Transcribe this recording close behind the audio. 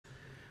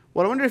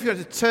Well, I wonder if you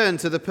want to turn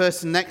to the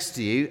person next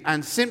to you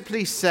and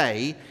simply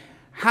say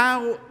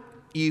how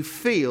you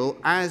feel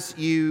as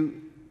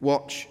you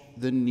watch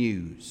the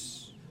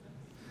news.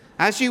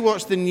 As you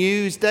watch the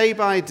news day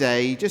by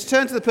day, just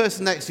turn to the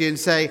person next to you and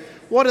say,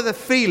 what are the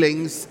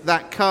feelings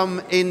that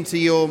come into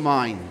your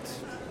mind?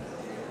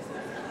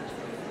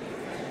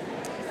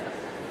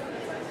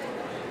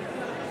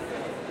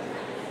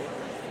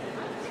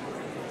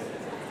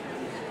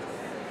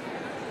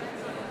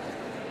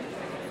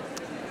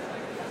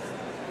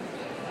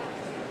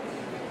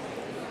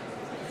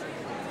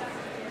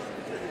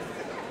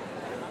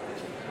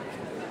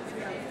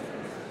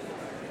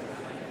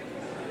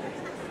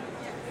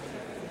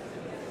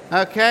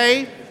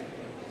 Okay.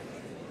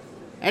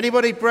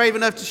 Anybody brave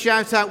enough to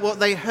shout out what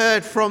they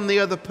heard from the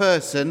other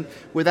person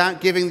without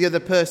giving the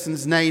other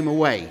person's name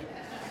away?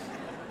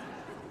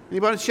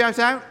 Anybody shout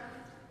out?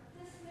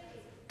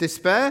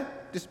 Despair?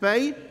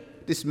 Dismay?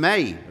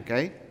 Dismay,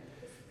 okay.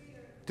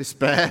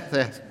 Despair,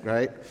 that's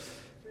great.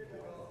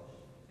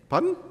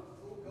 Pardon?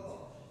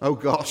 Oh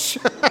gosh.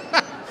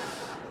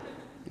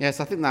 Yes,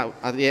 I think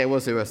that, it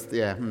was,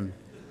 yeah.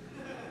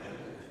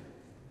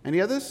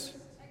 Any others?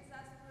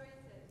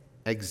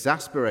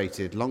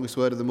 Exasperated. Longest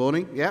word of the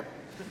morning. Yep.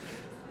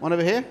 One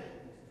over here.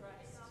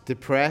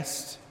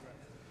 Depressed.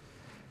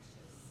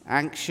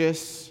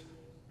 Anxious.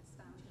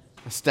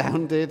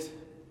 Astounded.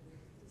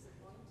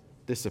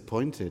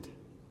 Disappointed.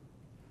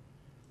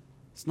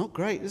 It's not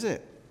great, is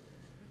it?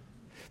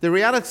 The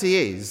reality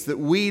is that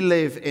we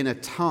live in a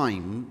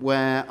time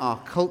where our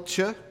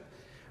culture,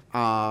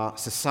 our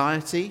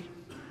society,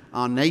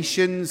 our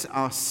nations,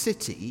 our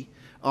city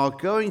are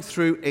going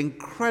through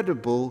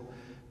incredible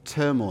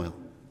turmoil.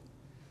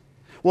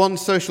 One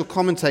social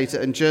commentator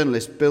and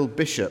journalist, Bill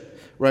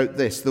Bishop, wrote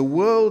this: "The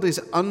world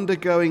is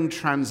undergoing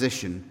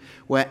transition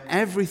where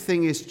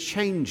everything is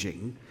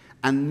changing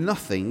and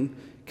nothing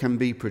can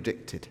be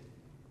predicted."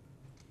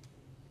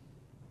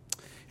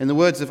 In the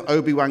words of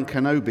Obi-Wan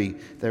Kenobi,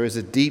 there is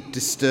a deep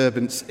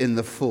disturbance in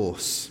the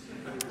Force.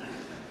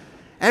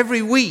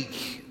 Every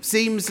week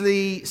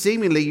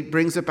seemingly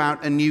brings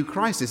about a new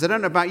crisis. I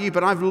don't know about you,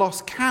 but I've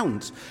lost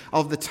count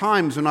of the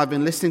times when I've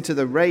been listening to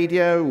the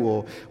radio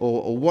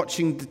or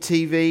watching the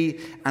TV,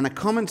 and a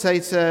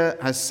commentator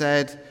has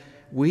said,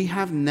 "We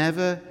have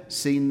never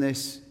seen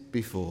this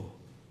before.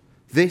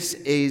 This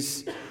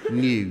is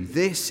new.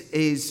 This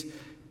is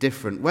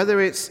different." Whether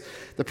it's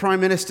the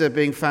Prime Minister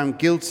being found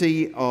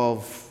guilty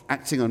of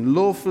acting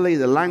unlawfully,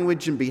 the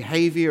language and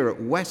behaviour at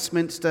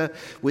Westminster,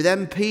 with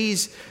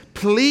MPs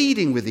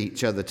pleading with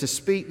each other to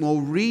speak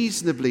more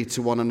reasonably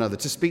to one another,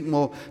 to speak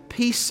more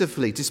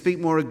peacefully, to speak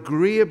more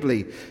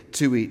agreeably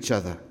to each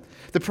other.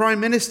 The Prime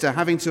Minister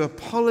having to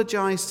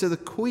apologise to the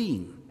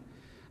Queen,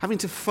 having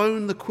to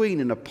phone the Queen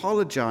and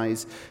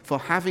apologise for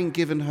having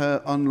given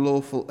her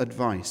unlawful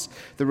advice.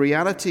 The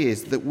reality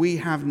is that we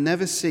have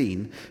never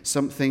seen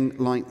something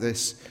like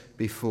this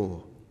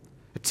before.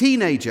 A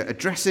teenager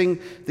addressing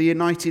the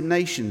United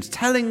Nations,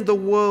 telling the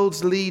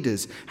world's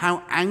leaders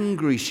how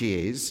angry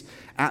she is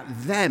at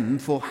them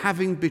for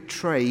having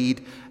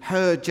betrayed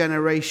her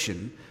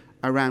generation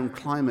around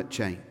climate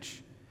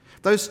change.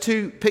 Those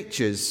two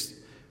pictures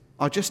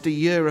are just a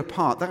year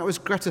apart. That was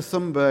Greta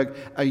Thunberg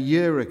a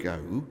year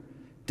ago,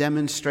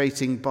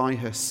 demonstrating by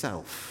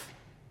herself.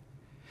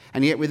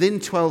 And yet within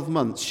 12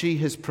 months, she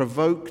has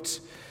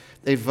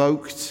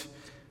evoked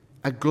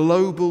a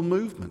global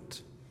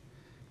movement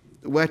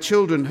where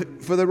children,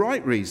 for the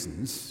right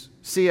reasons,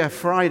 see a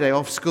Friday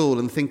off school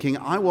and thinking,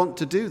 I want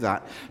to do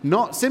that.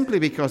 Not simply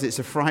because it's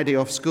a Friday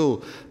off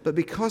school, but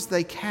because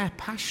they care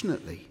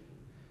passionately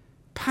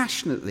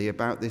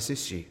about this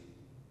issue.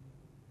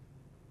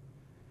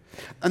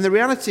 And the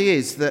reality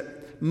is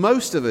that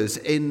most of us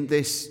in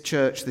this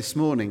church this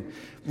morning,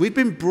 we've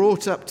been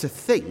brought up to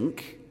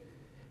think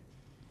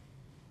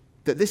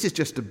that this is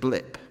just a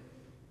blip.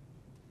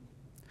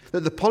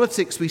 That the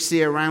politics we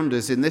see around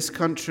us in this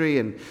country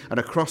and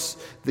across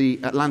the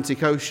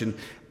Atlantic Ocean,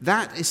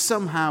 that is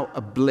somehow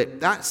a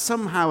blip. That's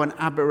somehow an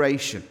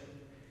aberration.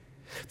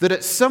 That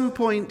at some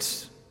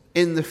point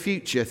in the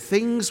future,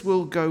 things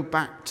will go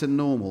back to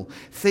normal.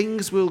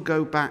 Things will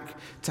go back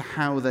to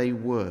how they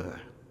were.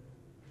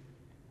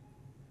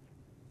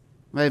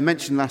 I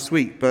mentioned last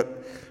week,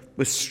 but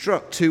was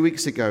struck 2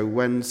 weeks ago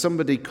when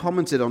somebody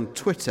commented on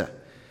Twitter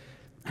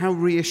how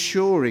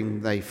reassuring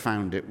they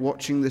found it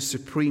watching the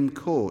Supreme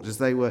Court as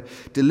they were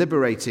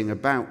deliberating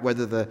about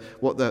whether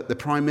what the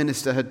Prime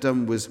Minister had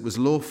done was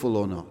lawful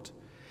or not.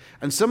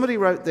 And somebody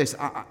wrote this.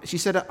 She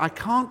said, I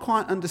can't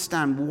quite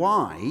understand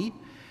why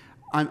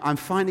I'm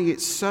finding it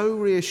so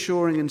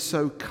reassuring and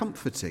so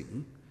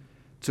comforting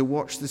to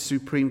watch the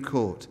Supreme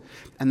Court.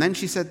 And then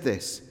she said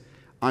this: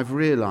 I've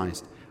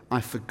realised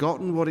I've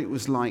forgotten what it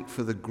was like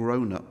for the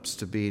grown-ups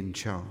to be in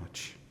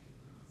charge.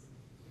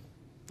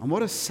 And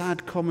what a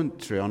sad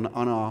commentary on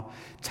our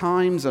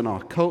times, on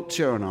our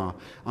culture, on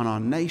our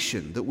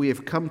nation, that we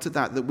have come to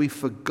that we've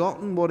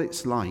forgotten what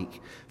it's like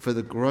for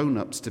the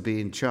grown-ups to be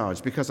in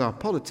charge. Because our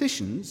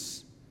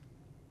politicians,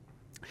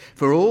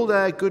 for all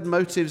their good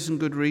motives and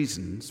good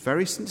reasons,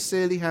 very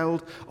sincerely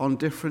held on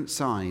different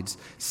sides,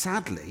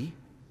 sadly,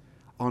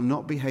 are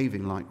not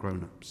behaving like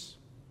grown-ups.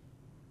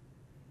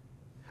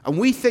 And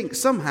we think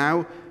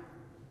somehow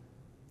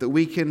that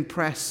we can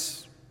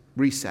press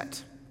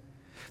reset,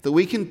 that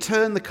we can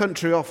turn the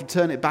country off and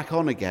turn it back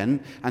on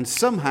again, and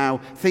somehow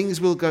things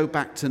will go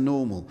back to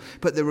normal.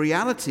 But the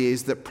reality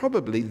is that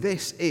probably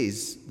this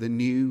is the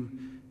new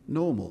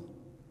normal.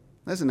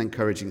 There's an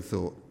encouraging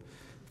thought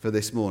for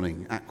this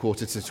morning at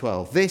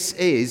 11:45. This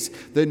is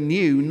the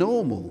new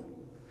normal.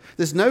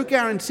 There's no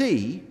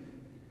guarantee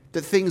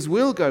that things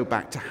will go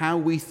back to how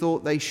we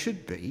thought they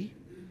should be,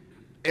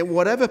 in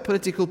whatever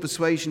political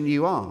persuasion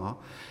you are,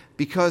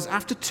 because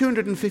after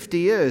 250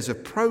 years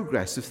of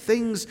progress, of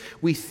things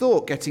we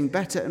thought getting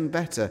better and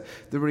better,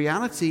 the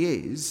reality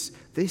is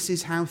this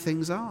is how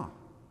things are.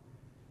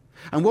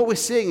 And what we're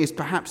seeing is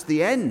perhaps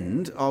the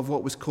end of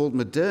what was called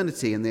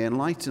modernity and the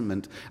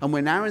Enlightenment, and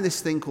we're now in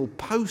this thing called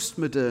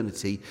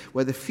post-modernity,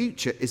 where the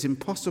future is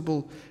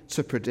impossible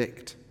to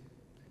predict.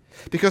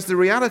 Because the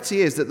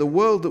reality is that the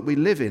world that we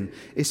live in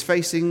is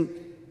facing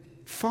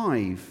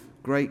 5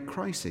 great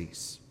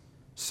crises: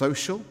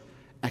 social,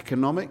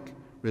 economic,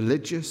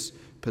 religious,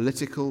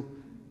 political,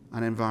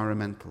 and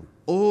environmental,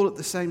 all at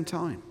the same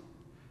time.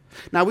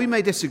 Now, we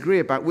may disagree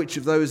about which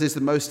of those is the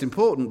most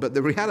important, but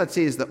the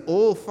reality is that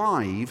all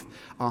 5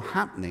 are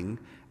happening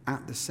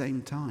at the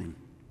same time.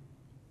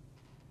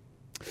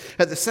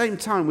 At the same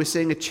time, we're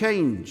seeing a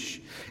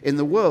change in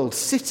the world.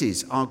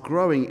 Cities are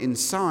growing in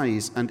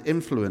size and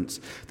influence.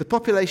 The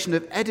population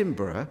of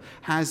Edinburgh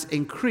has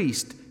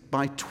increased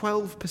by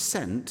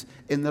 12%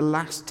 in the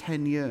last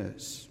 10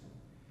 years.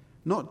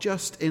 Not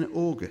just in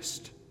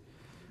August,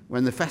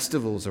 when the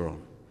festivals are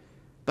on,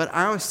 but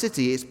our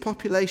city, its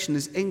population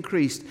has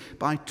increased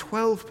by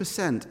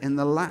 12% in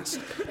the last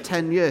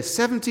 10 years.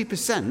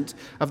 70%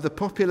 of the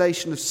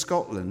population of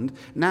Scotland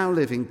now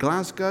live in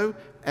Glasgow,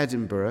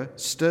 Edinburgh,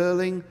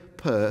 Stirling,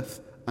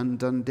 Perth, and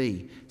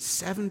Dundee.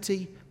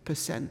 70%.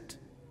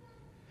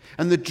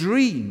 And the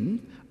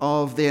dream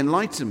of the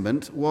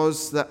Enlightenment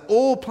was that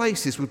all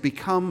places would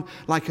become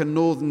like a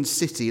northern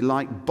city,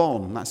 like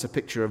Bonn, that's a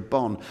picture of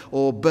Bonn,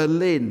 or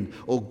Berlin,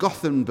 or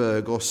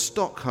Gothenburg, or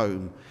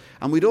Stockholm.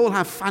 And we'd all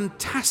have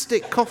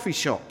fantastic coffee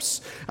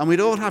shops, and we'd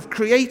all have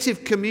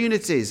creative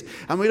communities,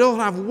 and we'd all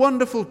have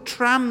wonderful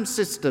tram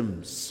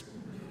systems.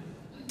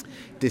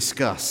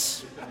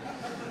 Discuss.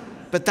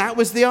 But that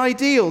was the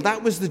ideal,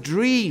 that was the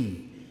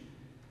dream.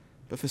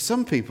 But for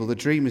some people, the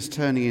dream is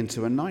turning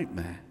into a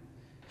nightmare.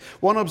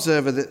 One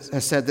observer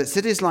has said that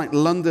cities like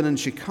London and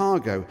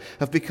Chicago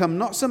have become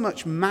not so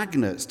much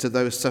magnets to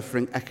those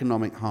suffering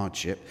economic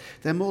hardship,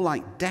 they're more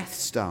like Death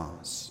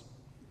Stars.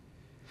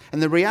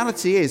 And the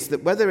reality is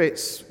that whether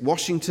it's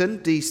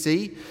Washington,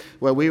 D.C.,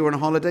 where we were on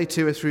holiday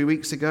 2 or 3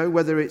 weeks ago,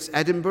 whether it's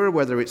Edinburgh,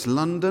 whether it's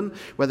London,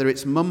 whether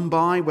it's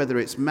Mumbai, whether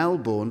it's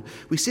Melbourne,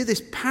 we see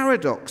this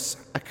paradox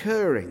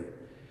occurring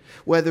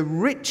where the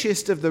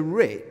richest of the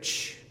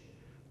rich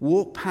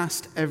walk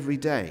past every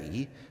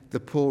day the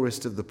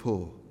poorest of the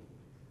poor.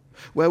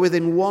 Where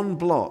within 1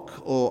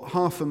 block or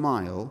half a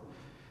mile,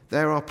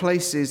 there are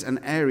places and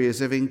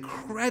areas of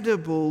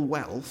incredible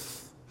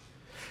wealth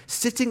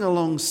sitting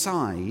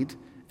alongside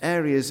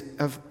areas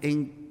of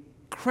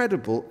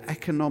incredible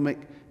economic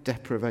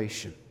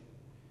deprivation.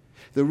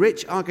 The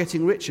rich are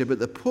getting richer, but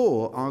the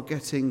poor are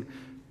getting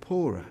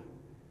poorer.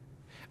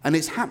 And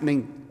it's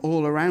happening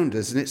all around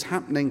us, and it's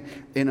happening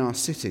in our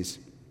cities.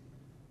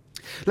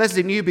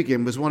 Lesslie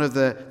Newbigin was one of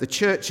the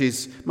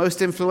church's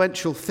most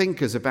influential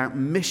thinkers about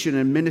mission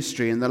and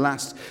ministry in the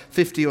last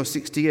 50 or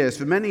 60 years.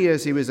 For many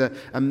years, he was a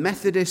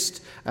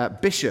Methodist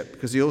bishop,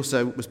 because he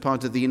also was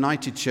part of the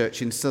United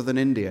Church in southern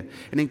India.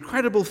 An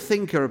incredible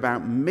thinker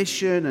about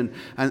mission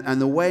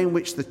and the way in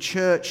which the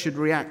church should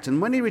react.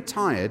 And when he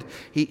retired,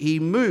 he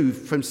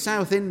moved from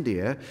South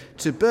India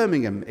to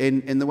Birmingham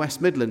in the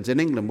West Midlands in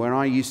England, where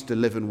I used to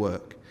live and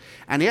work.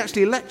 And he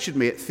actually lectured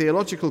me at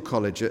Theological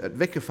College at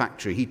Vicar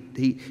Factory.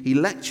 He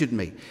lectured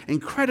me.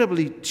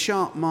 Incredibly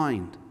sharp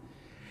mind.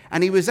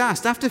 And he was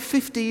asked, after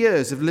 50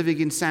 years of living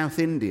in South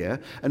India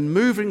and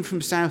moving from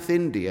South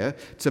India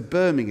to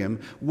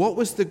Birmingham, what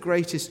was the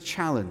greatest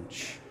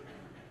challenge?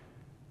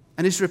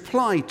 And his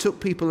reply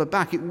took people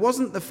aback. It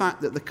wasn't the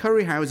fact that the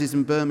curry houses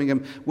in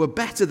Birmingham were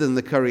better than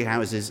the curry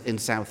houses in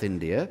South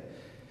India.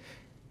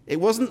 It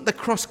wasn't the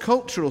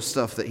cross-cultural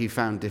stuff that he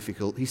found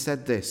difficult. He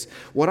said this: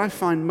 "What I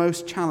find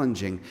most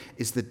challenging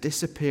is the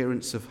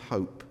disappearance of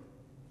hope."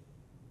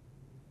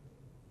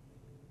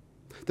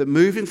 That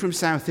moving from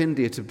South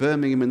India to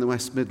Birmingham in the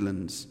West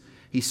Midlands,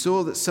 he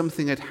saw that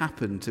something had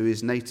happened to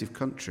his native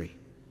country.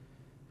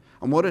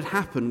 And what had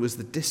happened was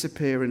the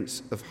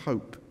disappearance of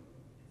hope.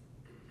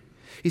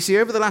 You see,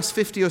 over the last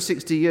 50 or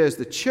 60 years,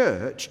 the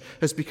church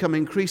has become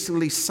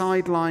increasingly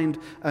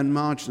sidelined and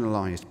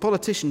marginalised.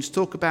 Politicians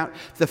talk about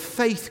the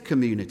faith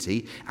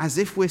community as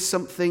if we're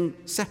something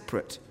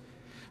separate,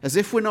 as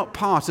if we're not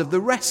part of the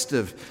rest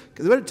of...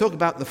 They don't talk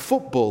about the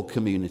football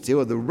community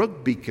or the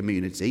rugby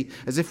community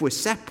as if we're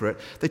separate.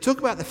 They talk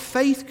about the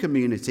faith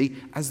community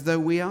as though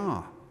we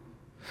are.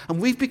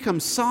 And we've become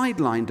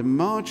sidelined and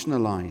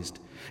marginalized.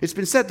 It's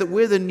been said that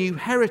we're the new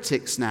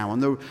heretics now, on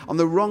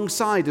the wrong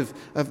side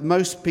of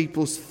most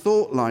people's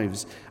thought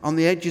lives, on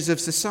the edges of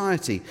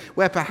society,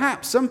 where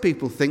perhaps some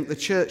people think the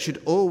church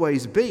should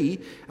always be,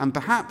 and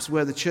perhaps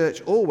where the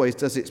church always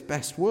does its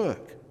best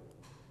work.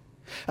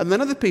 And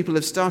then other people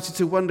have started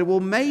to wonder,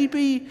 well,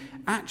 maybe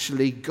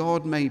actually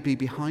God may be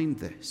behind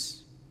this.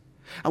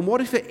 And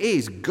what if it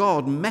is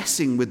God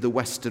messing with the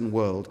Western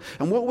world?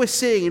 And what we're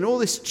seeing in all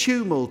this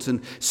tumult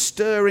and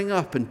stirring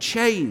up and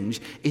change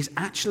is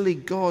actually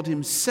God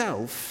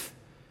himself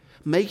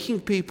making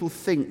people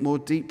think more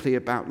deeply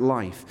about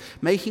life,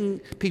 making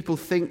people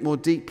think more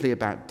deeply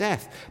about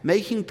death,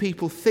 making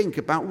people think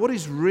about what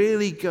is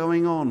really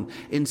going on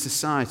in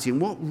society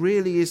and what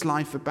really is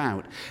life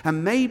about.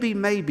 And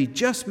maybe,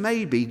 just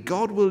maybe,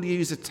 God will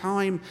use a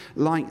time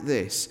like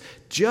this,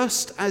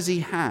 just as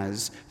he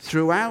has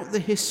throughout the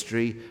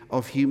history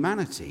of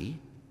humanity,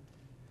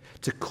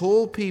 to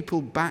call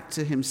people back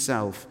to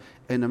himself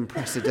in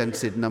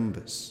unprecedented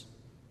numbers.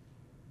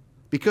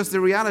 Because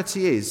the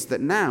reality is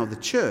that now the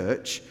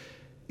church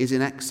is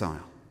in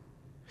exile.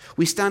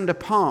 We stand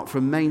apart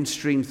from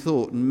mainstream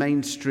thought and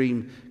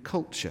mainstream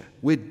culture.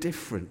 We're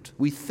different.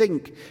 We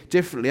think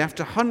differently.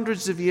 After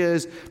hundreds of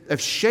years of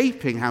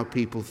shaping how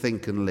people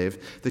think and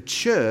live, the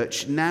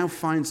church now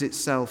finds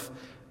itself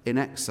in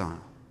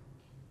exile.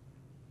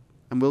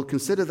 And we'll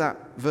consider that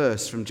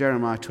verse from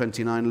Jeremiah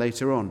 29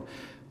 later on.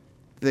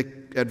 The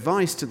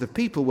advice to the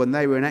people when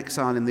they were in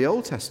exile in the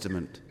Old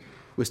Testament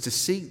was to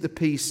seek the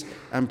peace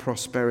and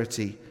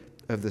prosperity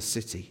of the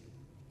city.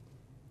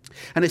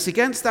 And it's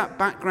against that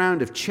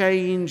background of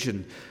change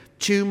and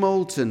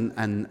tumult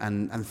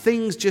and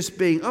things just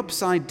being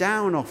upside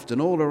down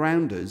often all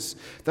around us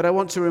that I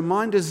want to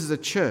remind us as a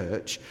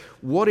church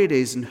what it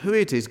is and who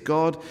it is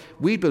God,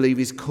 we believe,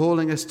 is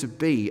calling us to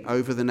be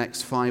over the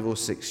next 5 or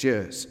 6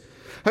 years.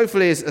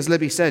 Hopefully, as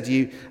Libby said,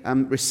 you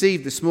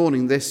received this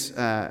morning this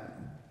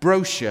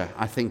brochure,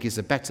 I think is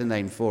a better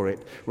name for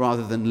it,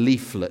 rather than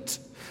leaflet.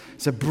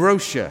 It's a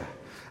brochure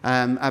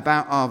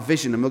about our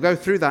vision, and we'll go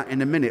through that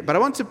in a minute. But I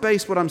want to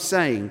base what I'm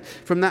saying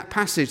from that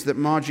passage that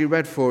Margie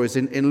read for us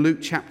in Luke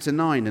chapter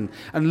 9,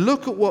 and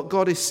look at what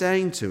God is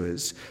saying to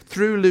us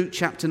through Luke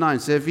chapter 9.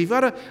 So if you've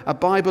got a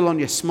Bible on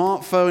your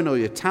smartphone or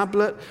your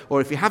tablet,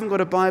 or if you haven't got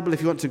a Bible,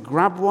 if you want to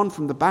grab one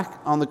from the back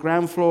on the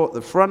ground floor at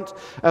the front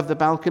of the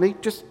balcony,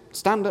 just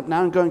stand up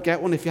now and go and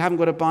get one if you haven't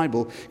got a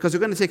Bible, because we're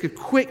going to take a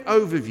quick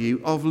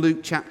overview of Luke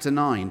chapter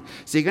 9.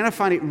 So you're going to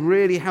find it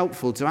really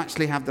helpful to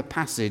actually have the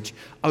passage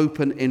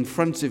open in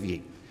front of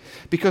you.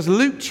 Because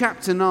Luke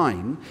chapter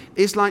 9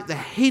 is like the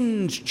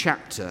hinge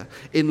chapter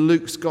in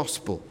Luke's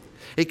gospel.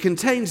 It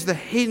contains the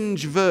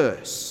hinge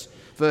verse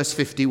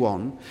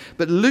 51.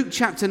 But Luke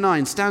chapter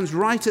 9 stands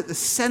right at the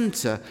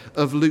center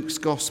of Luke's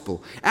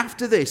gospel.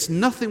 After this,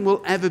 nothing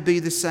will ever be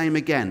the same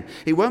again.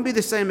 It won't be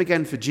the same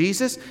again for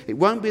Jesus. It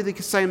won't be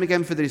the same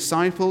again for the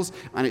disciples.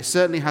 And it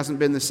certainly hasn't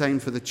been the same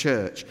for the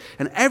church.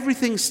 And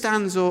everything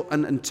stands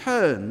and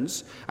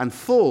turns and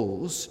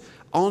falls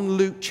on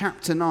Luke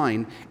chapter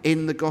 9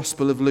 in the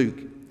Gospel of Luke.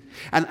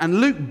 And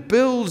Luke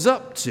builds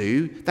up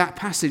to that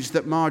passage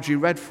that Margie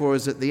read for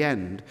us at the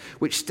end,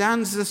 which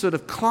stands as a sort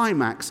of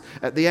climax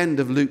at the end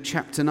of Luke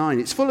chapter 9.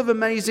 It's full of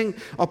amazing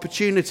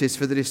opportunities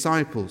for the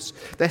disciples.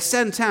 They're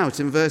sent out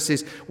in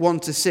verses 1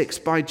 to 6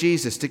 by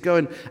Jesus to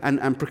go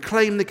and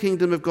proclaim the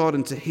kingdom of God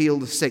and to heal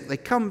the sick. They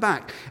come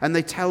back and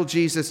they tell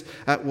Jesus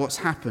what's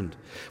happened.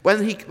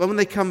 When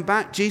they come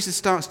back, Jesus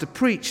starts to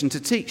preach and to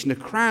teach, and a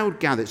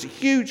crowd gathers, a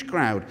huge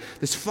crowd.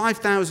 There's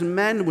 5,000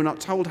 men. We're not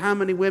told how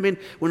many women.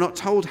 We're not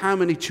told how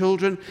many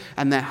children.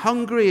 And they're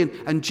hungry.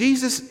 And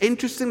Jesus,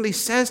 interestingly,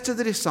 says to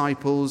the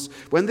disciples,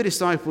 when the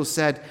disciples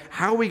said,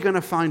 how are we going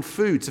to find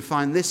food to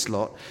find this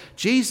lot?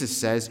 Jesus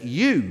says,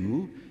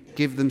 you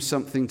give them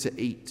something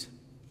to eat.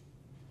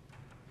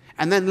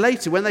 And then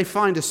later, when they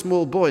find a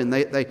small boy and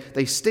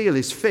they steal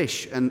his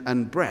fish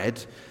and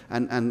bread,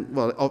 and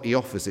well, he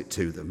offers it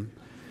to them.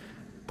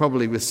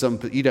 Probably with some,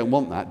 but you don't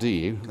want that, do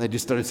you? They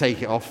just got to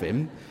take it off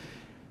him.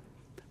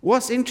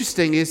 What's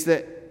interesting is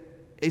that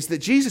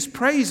Jesus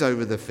prays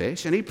over the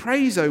fish and he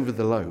prays over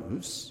the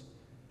loaves.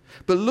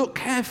 But look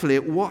carefully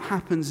at what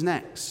happens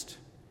next.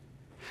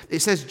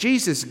 It says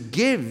Jesus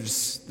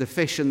gives the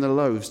fish and the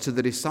loaves to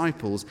the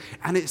disciples,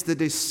 and it's the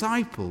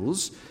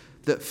disciples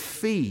that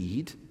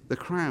feed the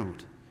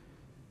crowd.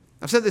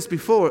 I've said this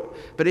before,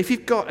 but if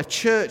you've got a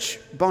church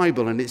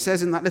Bible and it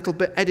says in that little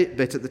edit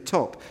bit at the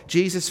top,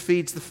 Jesus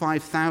feeds the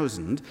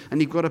 5,000,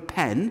 and you've got a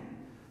pen,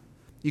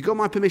 you've got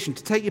my permission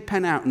to take your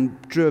pen out and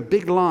draw a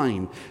big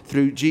line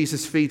through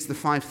Jesus feeds the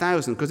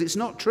 5,000, because it's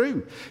not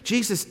true.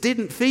 Jesus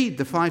didn't feed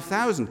the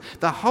 5,000.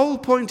 The whole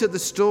point of the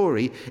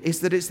story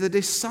is that it's the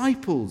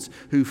disciples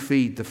who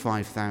feed the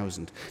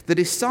 5,000. The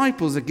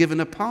disciples are given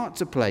a part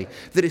to play.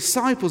 The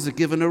disciples are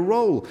given a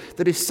role.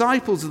 The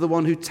disciples are the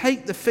one who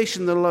take the fish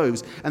and the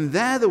loaves, and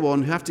they're the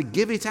one who have to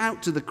give it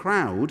out to the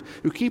crowd,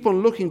 who keep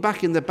on looking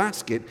back in the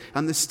basket,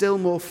 and there's still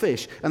more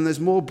fish, and there's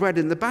more bread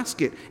in the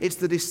basket. It's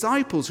the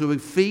disciples who are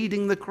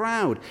feeding the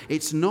crowd.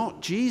 It's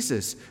not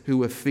Jesus who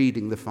were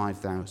feeding the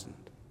 5,000.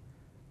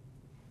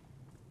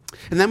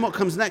 And then what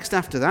comes next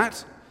after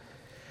that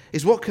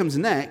is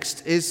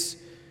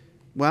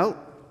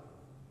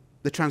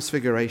the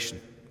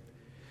transfiguration.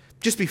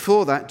 Just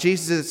before that,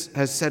 Jesus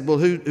has said, well,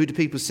 who do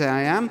people say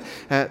I am?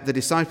 The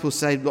disciples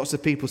say, lots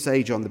of people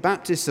say John the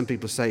Baptist. Some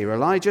people say you're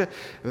Elijah.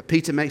 But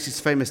Peter makes his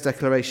famous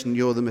declaration,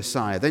 you're the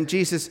Messiah. Then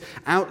Jesus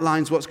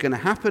outlines what's going to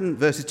happen.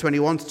 Verses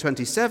 21 to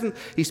 27,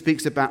 he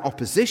speaks about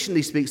opposition.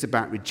 He speaks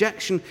about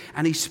rejection.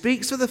 And he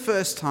speaks for the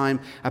first time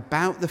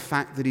about the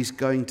fact that he's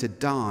going to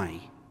die.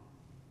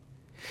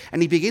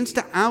 And he begins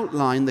to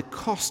outline the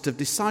cost of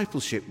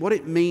discipleship, what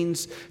it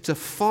means to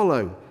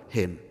follow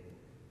him.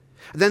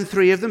 Then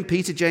three of them,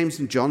 Peter, James,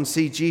 and John,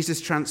 see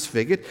Jesus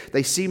transfigured.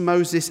 They see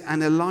Moses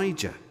and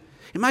Elijah.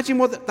 Imagine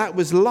what that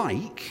was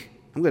like.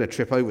 I'm going to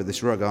trip over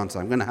this rug, aren't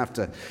I?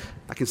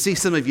 I can see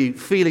some of you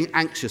feeling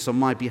anxious on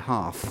my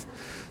behalf,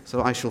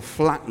 so I shall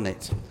flatten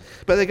it.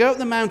 But they go up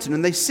the mountain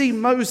and they see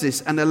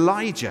Moses and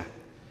Elijah.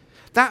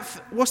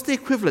 What's the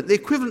equivalent? The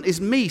equivalent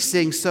is me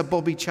seeing Sir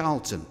Bobby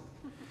Charlton.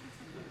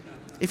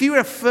 If you were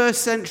a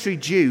first century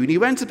Jew and you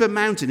went up a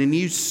mountain and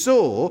you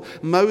saw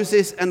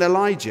Moses and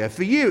Elijah,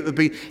 for you it would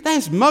be,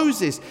 there's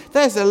Moses,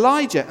 there's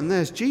Elijah, and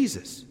there's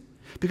Jesus.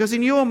 Because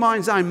in your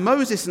mind's eye,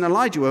 Moses and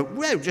Elijah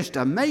were just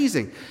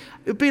amazing.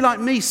 It would be like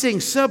me seeing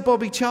Sir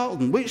Bobby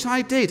Charlton, which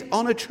I did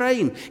on a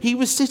train. He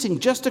was sitting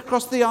just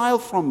across the aisle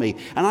from me,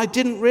 and I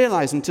didn't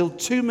realise until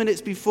 2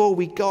 minutes before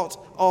we got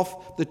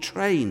off the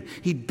train.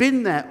 He'd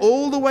been there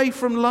all the way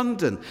from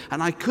London,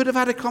 and I could have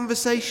had a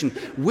conversation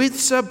with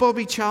Sir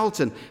Bobby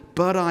Charlton,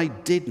 but I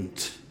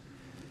didn't.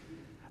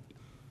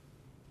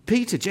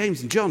 Peter,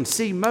 James, and John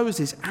see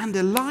Moses and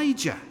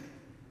Elijah.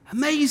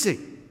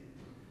 Amazing.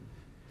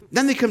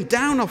 Then they come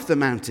down off the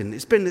mountain.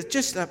 It's been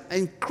just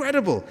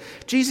incredible.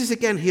 Jesus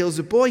again heals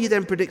a boy. He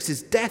then predicts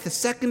his death a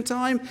second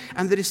time,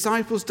 and the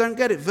disciples don't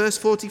get it. Verse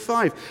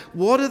 45.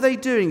 What are they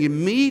doing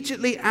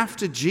immediately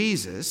after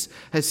Jesus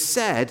has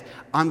said,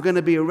 I'm going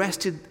to be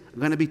arrested, I'm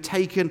going to be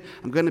taken,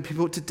 I'm going to be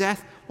put to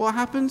death? What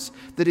happens?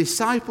 The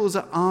disciples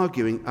are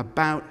arguing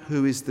about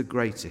who is the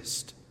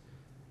greatest.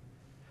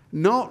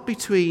 Not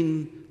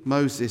between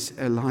Moses,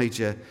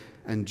 Elijah,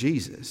 and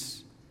Jesus.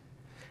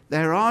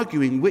 They're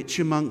arguing which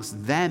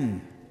amongst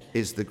them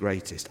is the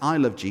greatest. I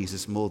love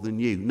Jesus more than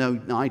you.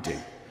 No, I do.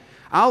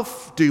 I'll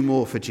do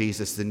more for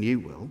Jesus than you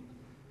will.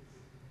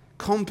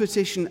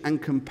 Competition and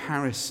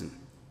comparison,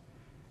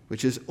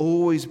 which has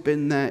always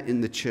been there in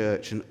the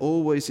church and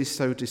always is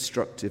so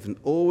destructive and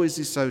always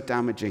is so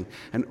damaging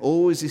and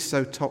always is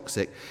so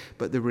toxic.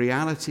 But the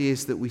reality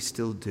is that we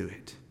still do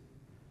it.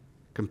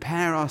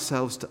 Compare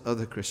ourselves to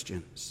other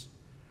Christians.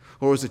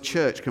 Or as a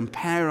church,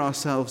 compare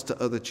ourselves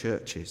to other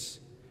churches.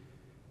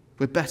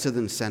 We're better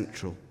than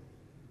Central.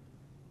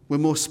 We're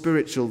more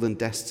spiritual than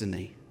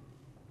Destiny.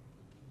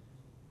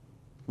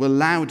 We're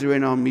louder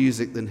in our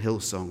music than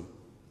Hillsong.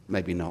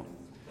 Maybe not.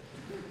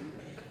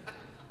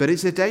 But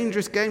it's a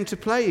dangerous game to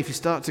play if you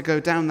start to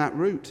go down that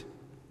route.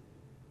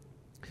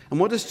 And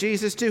what does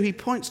Jesus do? He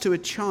points to a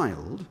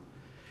child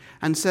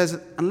and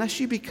says, unless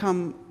you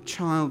become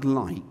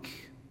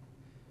childlike,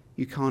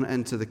 you can't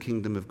enter the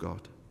kingdom of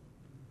God.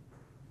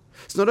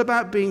 It's not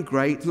about being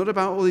great. It's not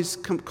about all this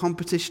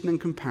competition and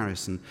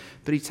comparison.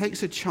 But he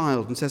takes a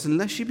child and says,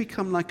 unless you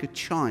become like a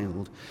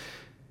child,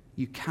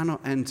 you cannot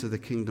enter the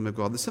kingdom of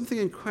God. There's something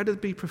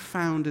incredibly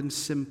profound and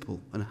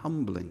simple and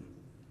humbling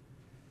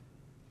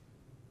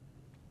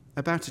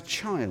about a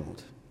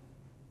child.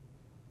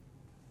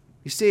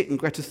 You see it in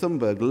Greta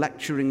Thunberg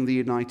lecturing the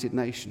United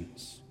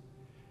Nations.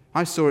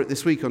 I saw it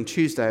this week on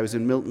Tuesday. I was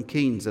in Milton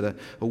Keynes at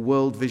a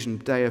World Vision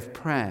Day of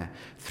Prayer.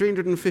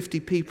 350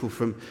 people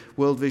from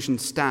World Vision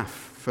staff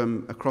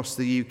from across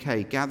the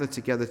UK gathered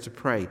together to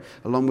pray,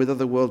 along with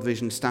other World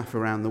Vision staff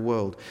around the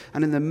world.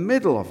 And in the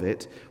middle of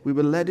it, we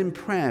were led in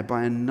prayer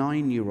by a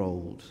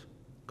 9-year-old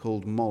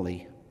called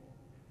Molly.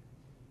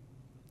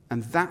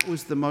 And that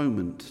was the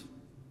moment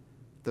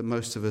that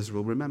most of us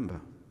will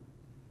remember.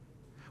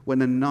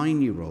 When a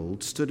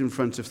 9-year-old stood in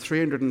front of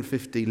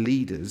 350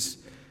 leaders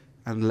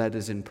and led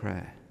us in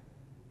prayer.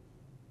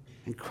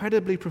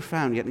 Incredibly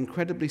profound, yet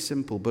incredibly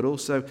simple, but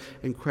also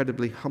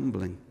incredibly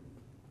humbling.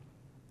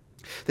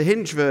 The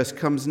hinge verse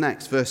comes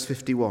next, verse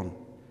 51.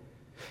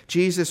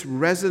 Jesus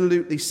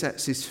resolutely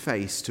sets his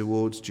face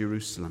towards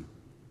Jerusalem.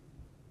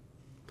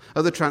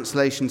 Other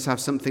translations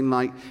have something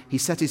like, he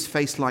set his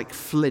face like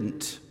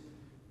flint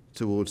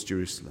towards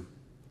Jerusalem.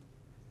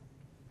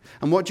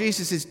 And what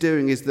Jesus is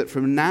doing is that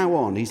from now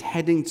on, he's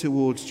heading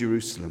towards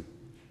Jerusalem.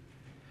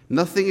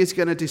 Nothing is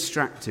going to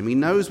distract him. He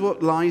knows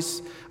what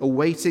lies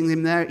awaiting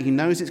him there. He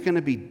knows it's going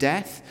to be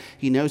death.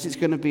 He knows it's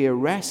going to be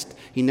arrest.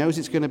 He knows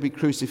it's going to be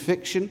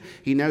crucifixion.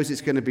 He knows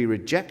it's going to be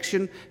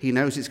rejection. He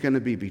knows it's going to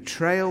be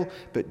betrayal.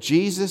 But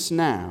Jesus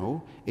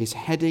now is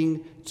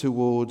heading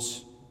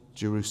towards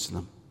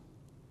Jerusalem.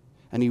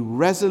 And he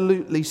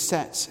resolutely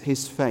sets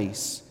his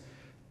face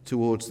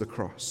towards the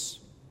cross.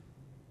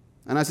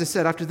 And as I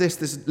said, after this,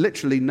 there's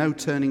literally no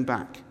turning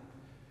back.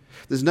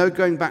 There's no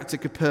going back to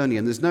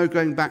Capernaum. There's no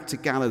going back to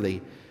Galilee.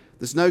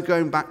 There's no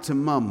going back to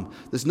mum.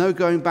 There's no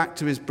going back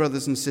to his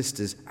brothers and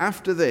sisters.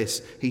 After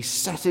this, he's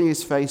setting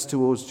his face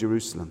towards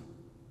Jerusalem.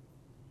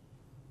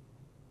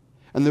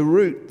 And the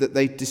route that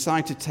they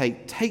decide to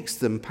take takes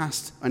them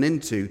past and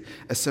into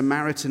a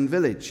Samaritan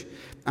village.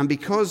 And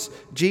because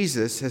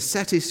Jesus has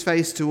set his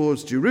face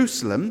towards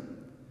Jerusalem,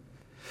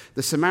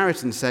 the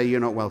Samaritans say, "You're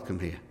not welcome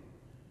here."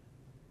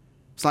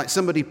 It's like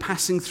somebody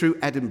passing through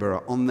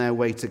Edinburgh on their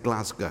way to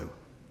Glasgow.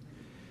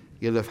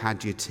 You'll have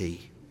had your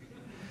tea.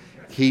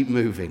 Keep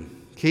moving.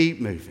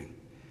 Keep moving.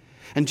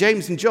 And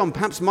James and John,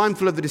 perhaps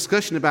mindful of the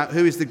discussion about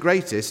who is the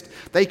greatest,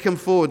 they come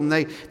forward and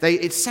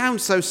it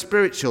sounds so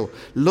spiritual.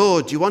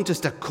 "Lord, you want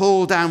us to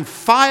call down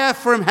fire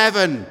from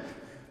heaven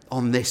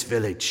on this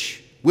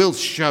village? We'll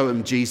show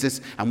them, Jesus,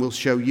 and we'll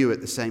show you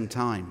at the same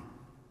time."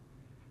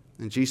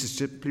 And Jesus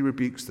simply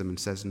rebukes them and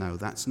says, "No,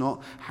 that's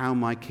not how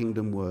my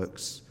kingdom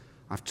works.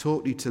 I've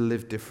taught you to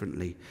live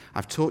differently.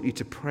 I've taught you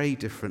to pray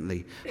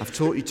differently. I've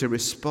taught you to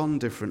respond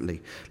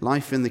differently.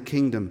 Life in the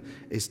kingdom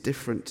is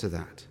different to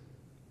that."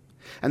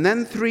 And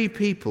then 3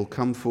 people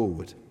come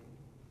forward.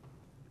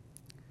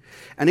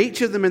 And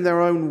each of them in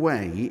their own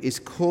way is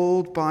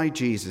called by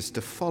Jesus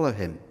to follow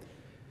him.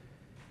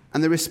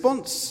 And the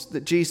response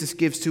that Jesus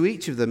gives to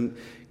each of them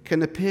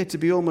can appear to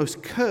be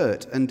almost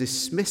curt and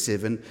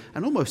dismissive and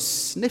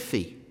almost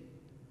sniffy.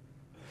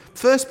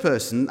 First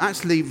person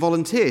actually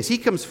volunteers. He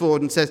comes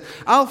forward and says,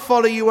 "I'll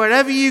follow you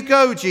wherever you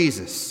go,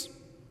 Jesus."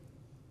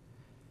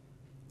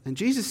 And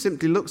Jesus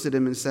simply looks at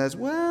him and says,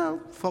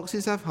 "Well,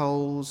 foxes have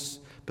holes,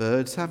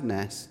 birds have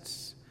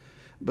nests,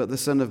 but the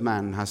Son of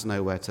Man has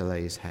nowhere to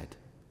lay his head."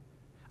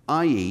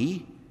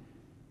 i.e.,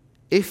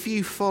 if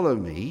you follow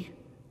me,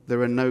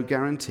 there are no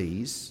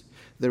guarantees,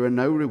 there are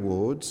no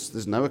rewards,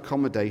 there's no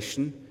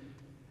accommodation,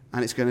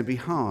 and it's going to be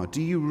hard.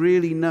 Do you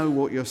really know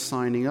what you're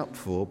signing up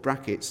for?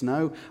 Brackets,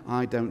 no,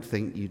 I don't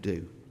think you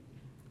do.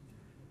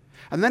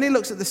 And then he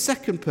looks at the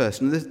second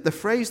person. The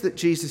phrase that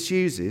Jesus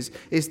uses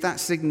is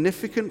that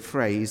significant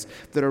phrase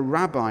that a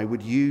rabbi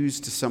would use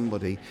to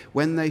somebody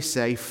when they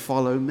say,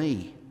 "Follow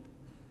me."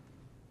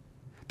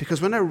 Because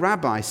when a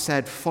rabbi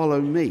said, "Follow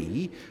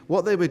me,"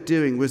 what they were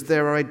doing was they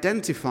were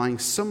identifying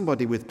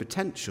somebody with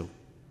potential.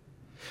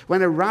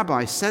 When a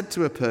rabbi said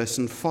to a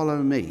person,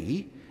 "Follow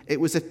me," it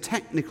was a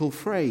technical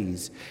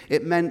phrase.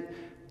 It meant,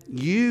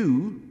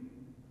 you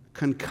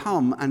can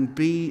come and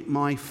be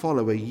my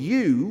follower.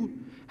 You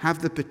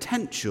have the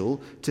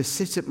potential to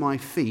sit at my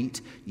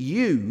feet.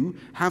 You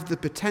have the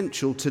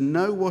potential to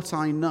know what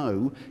I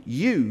know.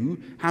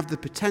 You have the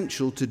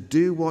potential to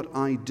do what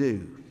I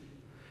do.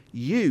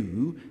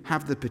 You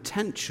have the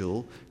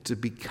potential to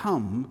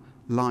become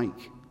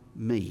like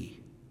me.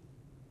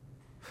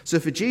 So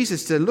for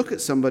Jesus to look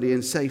at somebody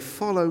and say,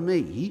 "Follow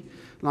me,"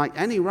 like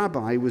any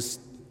rabbi, was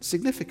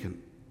significant.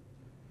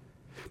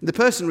 The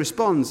person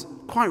responds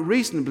quite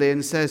reasonably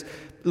and says,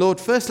 "Lord,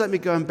 first let me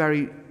go and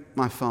bury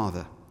my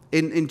father."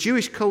 In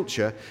Jewish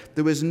culture,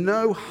 there was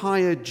no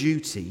higher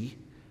duty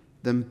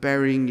than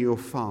burying your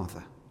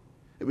father.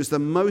 It was the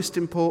most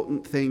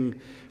important thing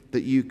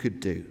that you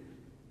could do.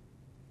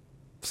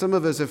 Some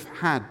of us have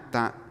had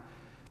that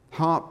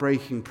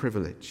heartbreaking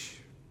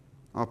privilege.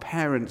 Our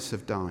parents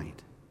have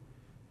died.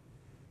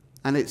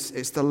 And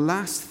it's the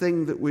last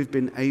thing that we've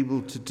been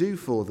able to do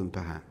for them,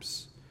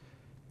 perhaps,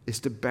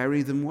 is to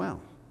bury them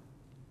well.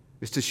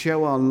 Is to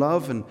show our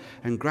love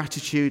and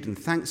gratitude and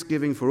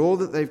thanksgiving for all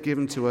that they've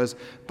given to us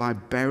by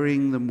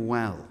burying them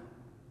well.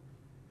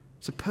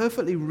 It's a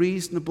perfectly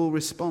reasonable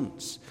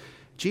response.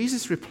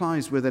 Jesus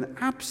replies with an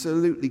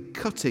absolutely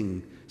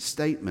cutting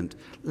statement: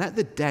 "Let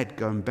the dead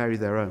go and bury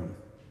their own."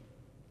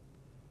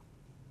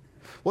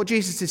 What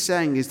Jesus is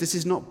saying is, this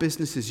is not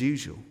business as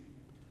usual.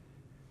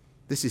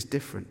 This is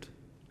different.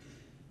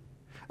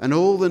 And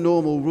all the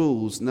normal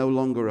rules no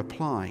longer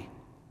apply.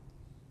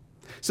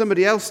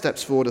 Somebody else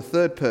steps forward, a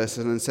third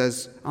person, and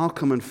says, "I'll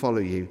come and follow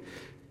you,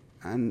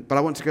 but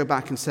I want to go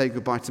back and say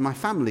goodbye to my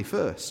family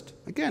first."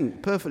 Again,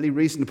 perfectly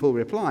reasonable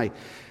reply.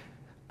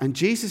 And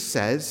Jesus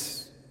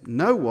says,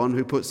 "No one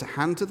who puts a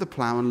hand to the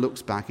plow and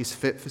looks back is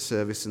fit for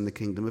service in the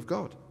kingdom of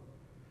God."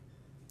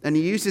 And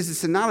he uses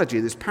this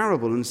analogy, this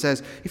parable, and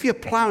says, if you're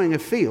plowing a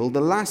field,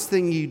 the last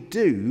thing you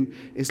do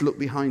is look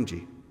behind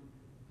you.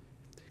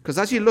 Because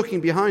as you're looking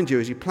behind you,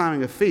 as you're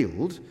plowing a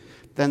field,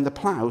 then the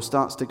plow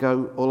starts to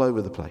go all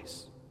over the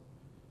place.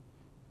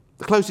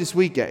 The closest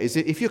we get is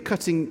if you're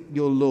cutting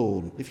your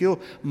lawn, if you're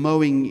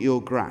mowing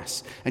your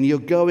grass, and you're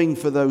going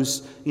for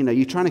those,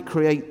 you're trying to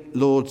create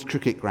Lord's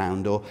Cricket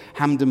Ground or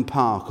Hampden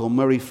Park or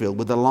Murrayfield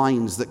with the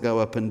lines that go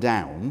up and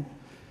down,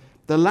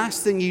 the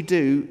last thing you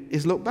do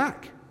is look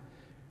back.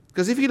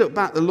 Because if you look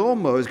back, the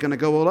lawnmower is going to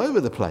go all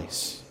over the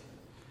place.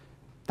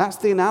 That's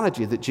the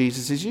analogy that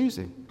Jesus is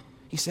using.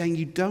 He's saying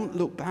you don't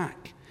look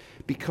back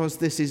because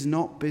this is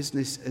not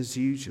business as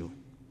usual.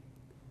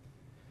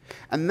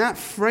 And that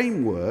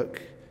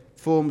framework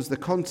forms the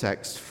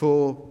context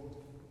for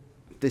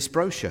this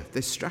brochure,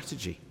 this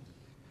strategy.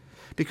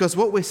 Because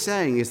what we're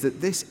saying is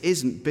that this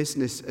isn't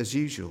business as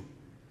usual.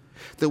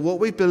 That what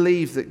we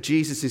believe that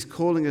Jesus is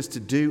calling us to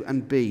do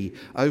and be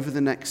over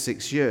the next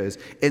 6 years,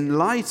 in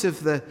light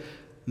of the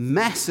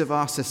mess of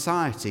our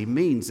society,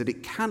 means that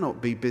it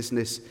cannot be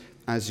business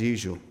as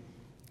usual.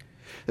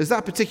 There's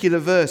that particular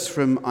verse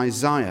from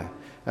Isaiah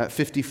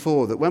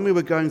 54, that when we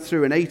were going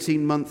through an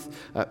 18-month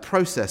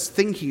process,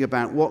 thinking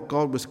about what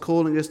God was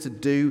calling us to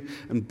do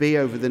and be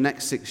over the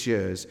next 6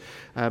 years,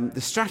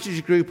 the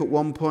strategy group at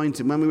one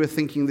point, and when we were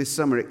thinking this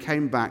summer, it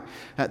came back.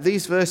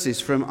 These verses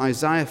from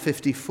Isaiah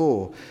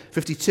 52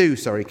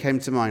 came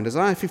to mind.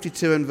 Isaiah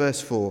 52 and verse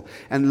 4,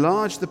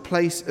 "Enlarge the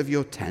place of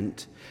your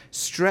tent,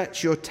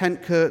 stretch your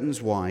tent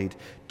curtains wide,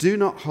 do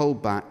not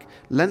hold back,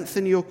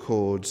 lengthen your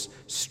cords,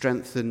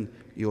 strengthen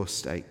your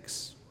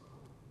stakes."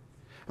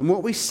 And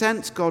what we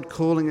sensed God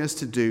calling us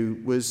to do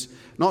was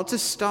not to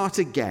start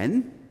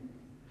again,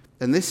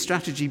 and this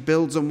strategy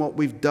builds on what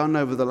we've done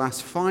over the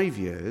last 5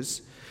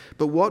 years,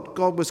 but what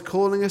God was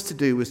calling us to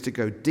do was to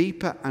go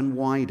deeper and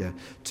wider,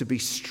 to be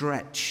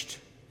stretched,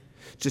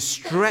 to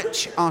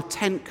stretch our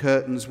tent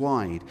curtains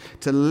wide,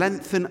 to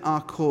lengthen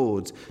our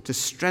cords, to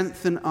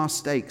strengthen our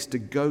stakes, to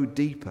go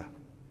deeper.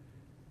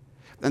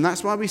 And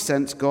that's why we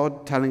sense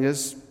God telling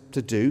us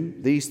to do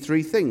these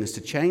 3 things: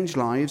 to change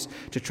lives,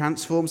 to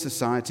transform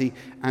society,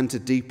 and to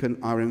deepen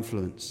our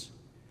influence.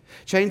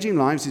 Changing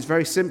lives is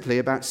very simply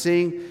about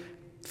seeing,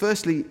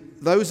 firstly,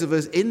 those of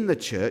us in the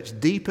church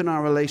deepen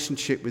our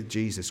relationship with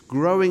Jesus,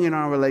 growing in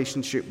our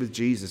relationship with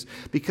Jesus,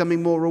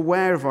 becoming more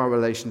aware of our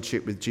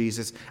relationship with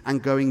Jesus,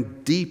 and going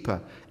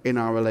deeper in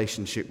our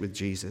relationship with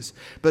Jesus.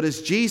 But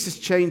as Jesus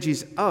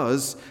changes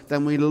us,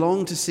 then we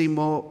long to see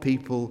more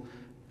people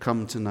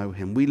come to know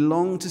him. We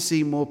long to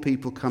see more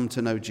people come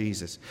to know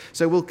Jesus.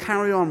 So we'll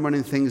carry on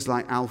running things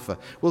like Alpha.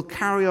 We'll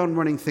carry on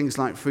running things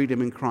like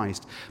Freedom in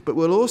Christ. But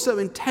we'll also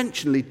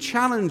intentionally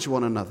challenge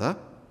one another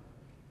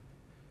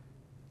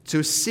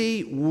to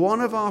see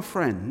one of our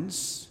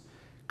friends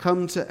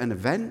come to an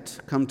event,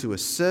 come to a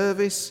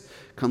service,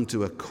 come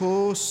to a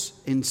course,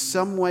 in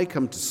some way,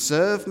 come to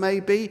serve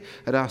maybe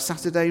at our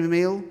Saturday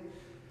meal,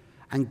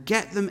 and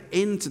get them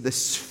into the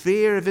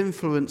sphere of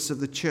influence of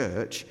the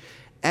church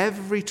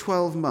every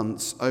 12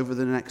 months over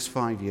the next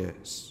 5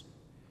 years.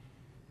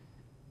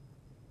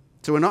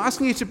 So we're not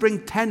asking you to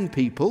bring 10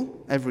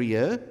 people every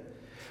year.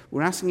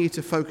 We're asking you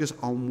to focus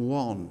on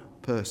one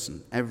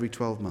person every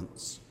 12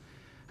 months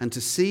and to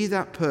see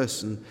that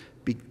person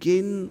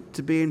begin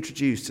to be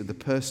introduced to the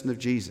person of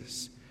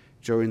Jesus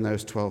during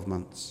those 12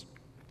 months.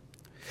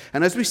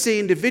 And as we see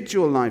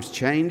individual lives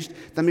changed,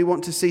 then we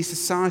want to see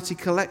society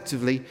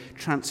collectively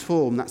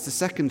transform. That's the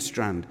second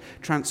strand,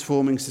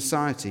 transforming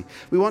society.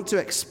 We want to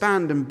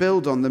expand and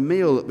build on the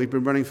meal that we've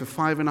been running for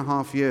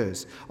 5.5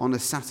 years on a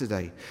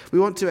Saturday. We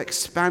want to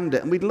expand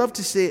it, and we'd love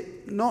to see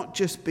it not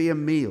just be a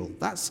meal.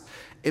 That's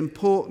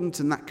important,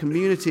 and that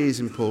community is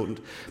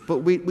important, but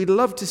we'd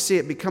love to see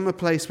it become a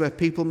place where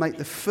people make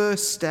the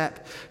first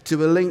step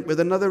to a link with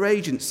another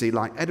agency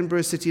like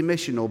Edinburgh City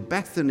Mission or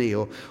Bethany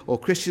or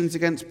Christians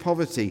Against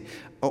Poverty,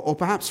 or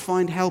perhaps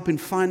find help in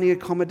finding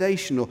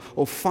accommodation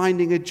or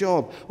finding a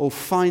job or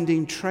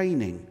finding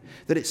training.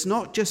 That it's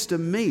not just a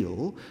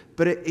meal,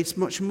 but it's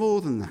much more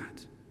than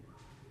that.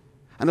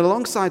 And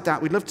alongside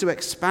that, we'd love to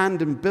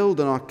expand and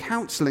build on our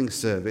counselling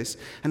service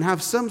and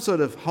have some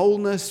sort of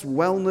wholeness,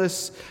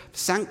 wellness,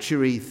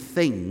 sanctuary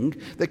thing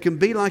that can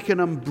be like an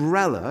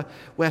umbrella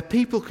where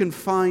people can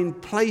find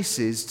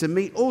places to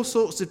meet all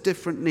sorts of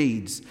different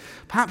needs.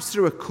 Perhaps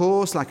through a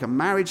course like a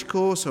marriage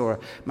course or a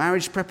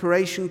marriage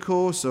preparation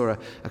course or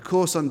a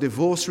course on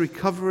divorce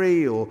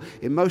recovery or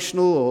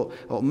emotional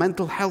or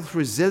mental health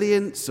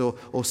resilience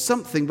or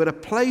something, but a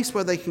place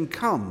where they can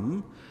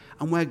come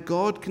and where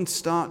God can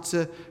start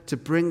to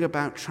bring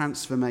about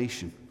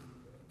transformation.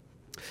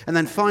 And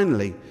then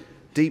finally,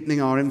 deepening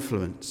our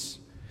influence.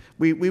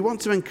 We want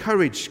to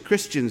encourage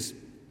Christians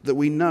that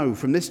we know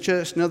from this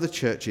church and other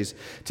churches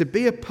to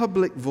be a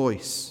public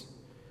voice,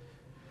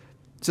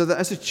 so that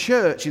as a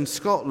church in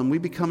Scotland, we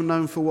become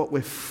known for what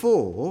we're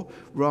for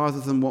rather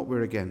than what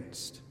we're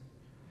against.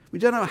 We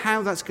don't know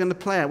how that's going to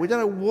play out. We don't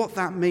know what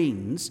that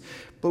means,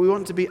 but we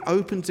want to be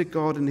open to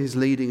God and his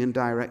leading and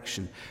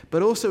direction.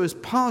 But also, as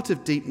part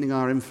of deepening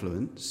our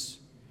influence,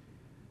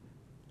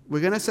 we're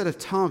going to set a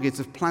target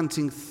of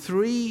planting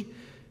 3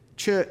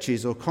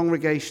 churches or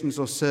congregations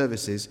or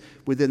services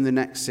within the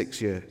next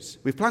 6 years.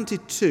 We've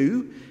planted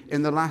 2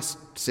 in the last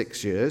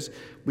 6 years.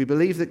 We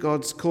believe that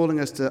God's calling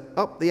us to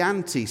up the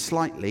ante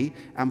slightly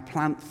and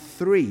plant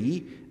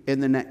 3 in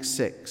the next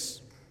 6.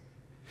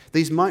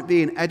 These might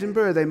be in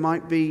Edinburgh, they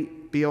might be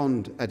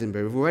beyond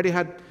Edinburgh. We've already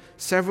had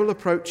several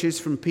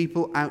approaches from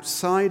people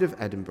outside of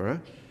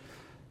Edinburgh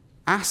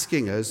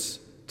asking us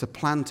to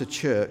plant a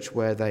church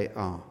where they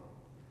are,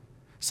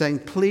 saying,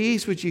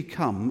 please would you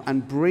come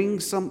and bring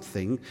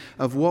something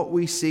of what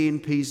we see in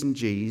P's and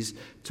G's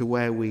to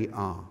where we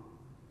are.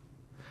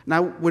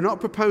 Now, we're not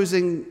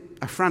proposing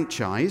a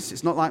franchise.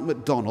 It's not like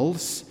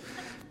McDonald's.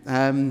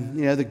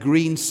 The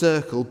green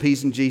circle,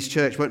 P's and G's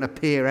church, won't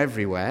appear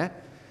everywhere.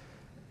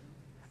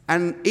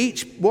 And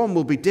each one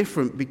will be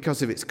different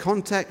because of its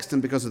context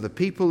and because of the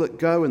people that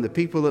go and the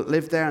people that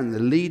live there and the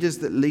leaders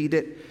that lead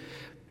it.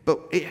 But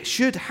it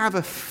should have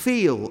a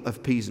feel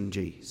of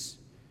P&G's.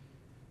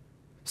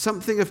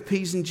 Something of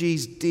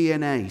P&G's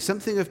DNA,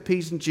 something of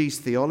P&G's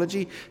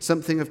theology,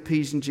 something of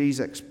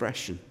P&G's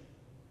expression.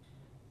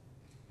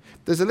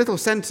 There's a little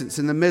sentence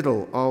in the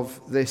middle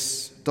of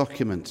this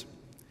document.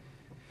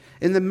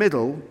 In the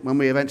middle, when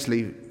we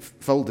eventually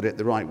folded it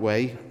the right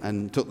way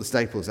and took the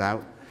staples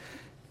out,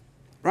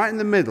 right in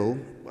the middle,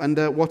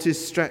 under what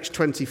is stretch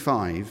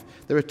 25,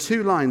 there are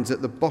 2 lines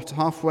at the bottom,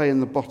 halfway in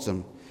the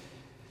bottom,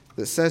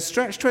 that says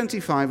stretch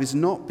 25 is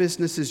not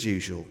business as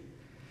usual.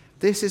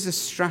 This is a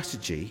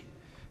strategy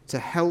to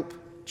help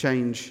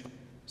change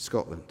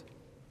Scotland.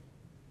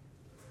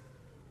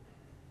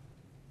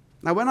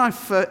 Now,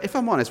 if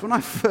I'm honest, when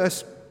I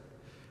first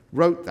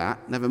wrote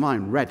that, never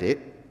mind read it,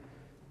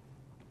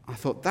 I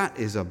thought that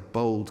is a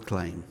bold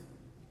claim.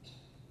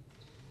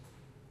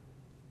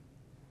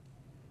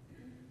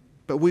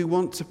 But we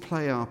want to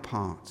play our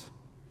part,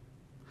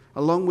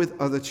 along with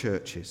other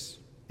churches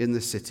in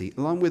the city,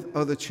 along with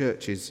other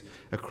churches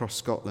across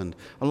Scotland,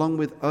 along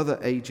with other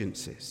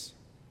agencies,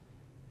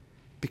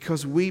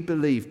 because we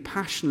believe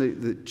passionately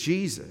that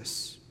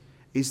Jesus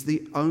is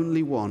the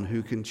only one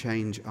who can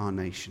change our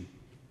nation.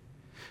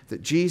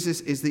 That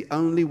Jesus is the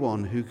only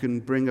one who can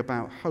bring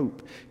about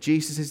hope.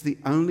 Jesus is the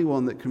only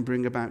one that can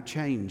bring about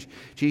change.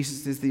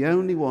 Jesus is the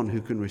only one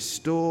who can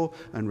restore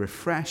and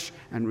refresh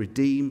and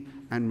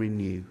redeem and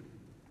renew.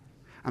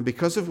 And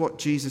because of what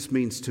Jesus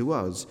means to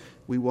us,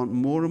 we want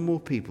more and more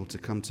people to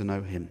come to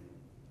know him.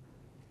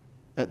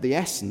 At the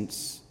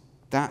essence,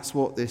 that's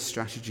what this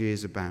strategy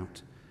is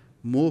about.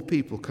 More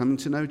people coming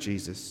to know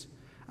Jesus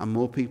and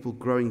more people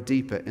growing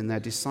deeper in their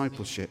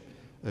discipleship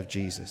of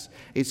Jesus.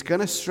 It's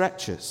going to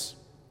stretch us.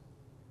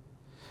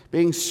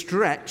 Being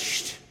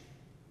stretched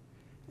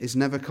is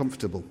never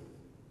comfortable.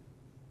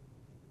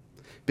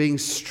 Being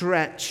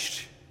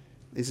stretched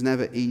is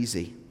never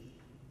easy.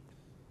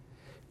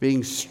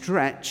 Being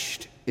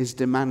stretched is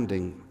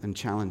demanding and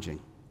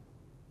challenging.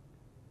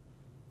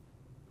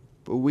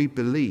 But we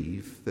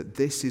believe that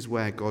this is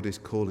where God is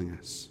calling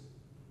us.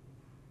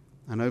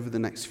 And over the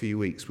next few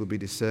weeks, we'll be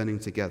discerning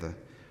together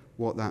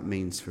what that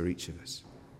means for each of us.